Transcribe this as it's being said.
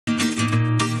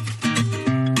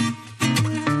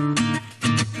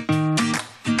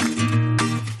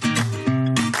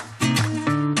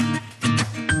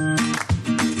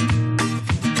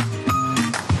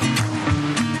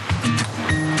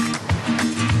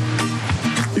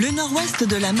nord-ouest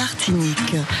de la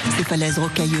Martinique, ses falaises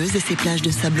rocailleuses et ses plages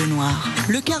de sable noir.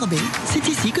 Le Carbet, c'est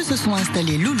ici que se sont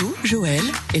installés Loulou, Joël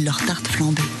et leurs tartes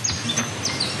flambées.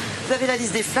 Vous avez la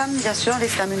liste des flammes, bien sûr, les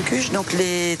flammes une cuche, donc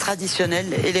les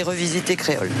traditionnelles et les revisitées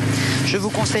créoles. Je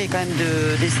vous conseille quand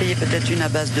même d'essayer peut-être une à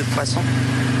base de poisson,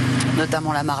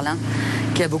 notamment la marlin,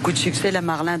 qui a beaucoup de succès. La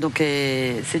marlin, donc,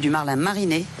 c'est du marlin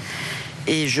mariné.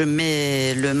 Et je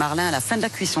mets le marlin à la fin de la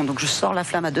cuisson. Donc je sors la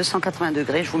flamme à 280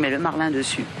 degrés, je vous mets le marlin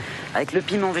dessus, avec le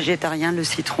piment végétarien, le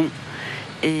citron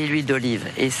et l'huile d'olive.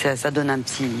 Et ça donne un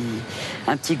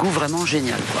petit goût vraiment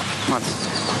génial, quoi. Voilà.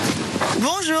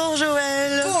 Bonjour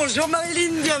Joël. Bonjour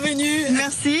Marilyn, bienvenue.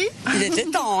 Merci. Il était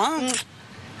temps, hein.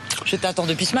 Je t'attends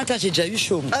depuis ce matin, j'ai déjà eu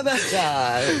chaud. Ah bah. Tu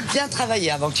as bien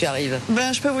travaillé avant que tu arrives.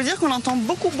 Ben, je peux vous dire qu'on entend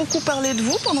beaucoup parler de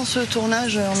vous pendant ce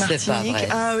tournage en Martinique. C'est pas vrai.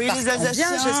 Ah oui, les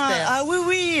Alsaciens, j'espère. Ah oui,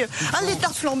 oui. Ah, les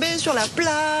tartes flambées sur la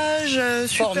plage,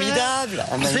 super. Formidable.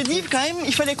 On s'est dit quand même,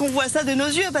 il fallait qu'on voit ça de nos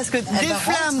yeux parce que des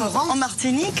flammes en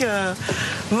Martinique,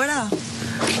 voilà.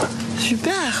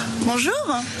 Super. Bonjour.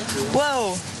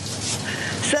 Waouh.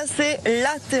 Ça c'est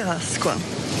la terrasse, quoi.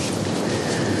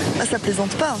 Ah, ça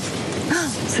plaisante pas. Ah,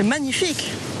 c'est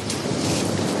magnifique.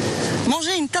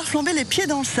 Manger une tarte flambée les pieds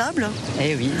dans le sable.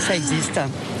 Eh oui, ça existe.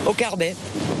 Au Carbet.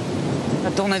 À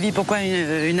ton avis, pourquoi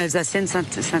une Alsacienne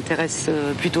s'intéresse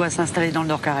plutôt à s'installer dans le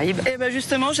Nord-Caraïbe? Eh bien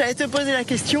justement, j'allais te poser la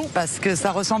question. Parce que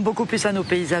ça ressemble beaucoup plus à nos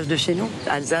paysages de chez nous.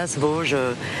 Alsace, Vosges.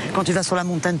 Quand tu vas sur la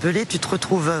montagne Pelée, tu te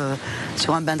retrouves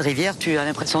sur un bain de rivière, tu as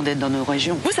l'impression d'être dans nos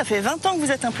régions. Vous, ça fait 20 ans que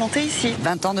vous êtes implanté ici.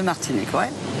 20 ans de Martinique, ouais.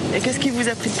 Et qu'est-ce qui vous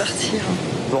a pris de partir?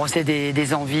 Bon, c'est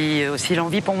des envies, aussi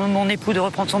l'envie pour mon époux de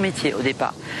reprendre son métier au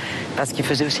départ. Parce qu'il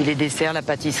faisait aussi les desserts, la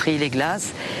pâtisserie, les glaces.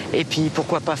 Et puis,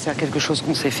 pourquoi pas faire quelque chose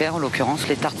qu'on sait faire, en l'occurrence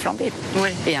les tartes flambées. Oui.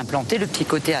 Et implanter le petit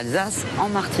côté Alsace en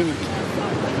Martinique.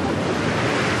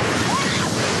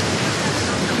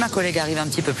 Ma collègue arrive un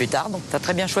petit peu plus tard, donc tu as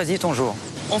très bien choisi ton jour.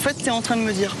 En fait, tu es en train de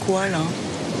me dire quoi, là?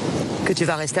 Que tu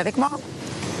vas rester avec moi.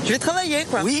 Je vais travailler,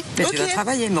 quoi. Oui, mais okay. Tu vas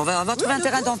travailler. Mais on va trouver un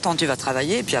terrain d'entente. Tu vas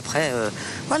travailler, et puis après,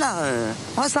 voilà,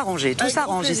 on va s'arranger. Tout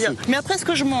s'arrange ici. Mais après, ce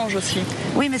que je mange aussi.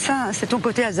 Oui, mais ça, c'est ton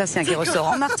côté alsacien qui ressort.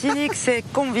 En Martinique, c'est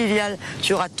convivial.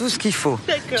 Tu auras tout ce qu'il faut.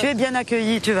 Tu es bien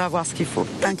accueilli, tu vas avoir ce qu'il faut.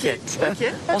 T'inquiète.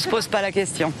 Okay. On se pose pas la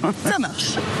question. Ça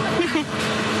marche.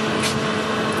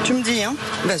 Tu me dis, hein?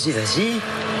 Vas-y, vas-y.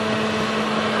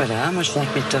 Voilà, moi je viens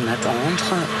avec mes tomates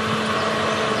entre.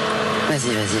 Vas-y,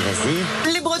 vas-y,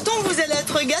 vas-y. Les Bretons, vous allez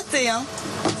être gâtés, hein?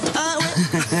 Ah ouais.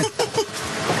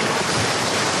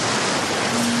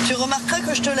 Tu remarqueras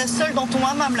que je te laisse seule dans ton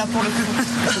hammam, là, pour le coup.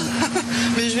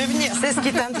 Mais je vais venir. C'est ce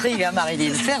qui t'intrigue, hein,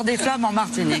 Marilyn. Faire des flammes en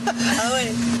Martinique. Ah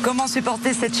ouais. Comment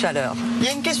supporter cette chaleur? Il y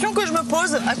a une question que je me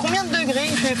pose. À combien de degrés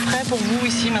il fait frais pour vous,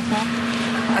 ici, maintenant?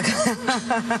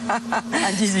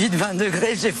 À 18-20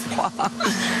 degrés, j'ai froid.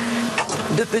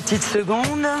 2 petites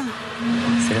secondes.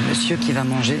 C'est le monsieur qui va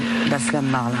manger la flamme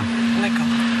marlin. D'accord.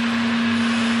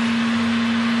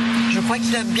 Je crois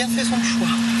qu'il a bien fait son choix.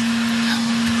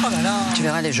 Oh là là. Tu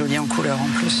verras, elle est jolie en couleur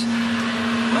en plus.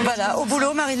 Ouais, voilà, au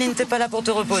boulot, Marilyn, t'es pas là pour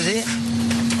te reposer.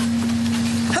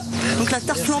 Hop. Donc la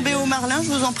tarte flambée au marlin, je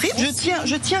vous en prie.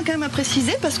 Je tiens quand même à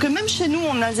préciser, parce que même chez nous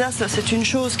en Alsace, c'est une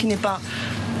chose qui n'est pas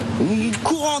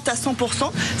courante à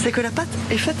 100%, c'est que la pâte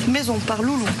est faite maison par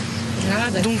Loulou. Ah,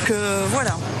 donc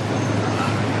voilà.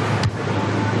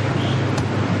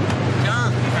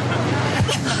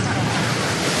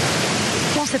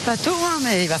 Bon, c'est pas tout, hein,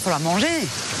 mais il va falloir manger.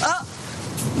 Ah,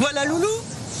 voilà Loulou.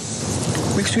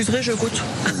 Vous m'excuserez, je goûte.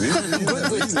 Oui,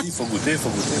 il faut goûter, il faut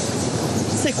goûter.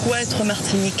 C'est quoi être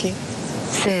martiniquais?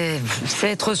 C'est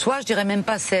être soi, je dirais même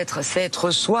pas c'est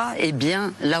être soi et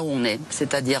bien là où on est.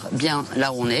 C'est-à-dire bien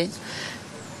là où on est,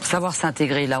 savoir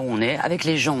s'intégrer là où on est, avec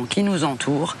les gens qui nous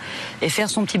entourent, et faire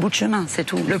son petit bout de chemin, c'est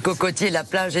tout. Le cocotier, la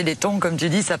plage et les thons, comme tu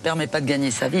dis, ça permet pas de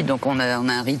gagner sa vie, donc on a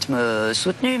un rythme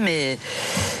soutenu, mais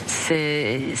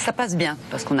ça passe bien,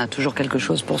 parce qu'on a toujours quelque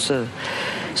chose pour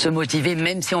se motiver,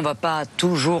 même si on va pas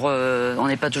toujours, on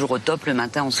n'est pas toujours au top. Le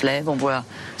matin, on se lève, on voit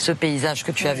ce paysage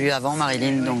que tu as vu avant,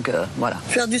 Marilyn, donc voilà.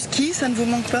 Faire du ski, ça ne vous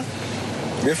manque pas?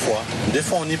 Des fois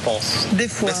on y pense. Des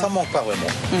fois. Mais ça manque pas vraiment.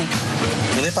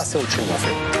 On est passé à autre chose en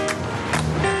fait.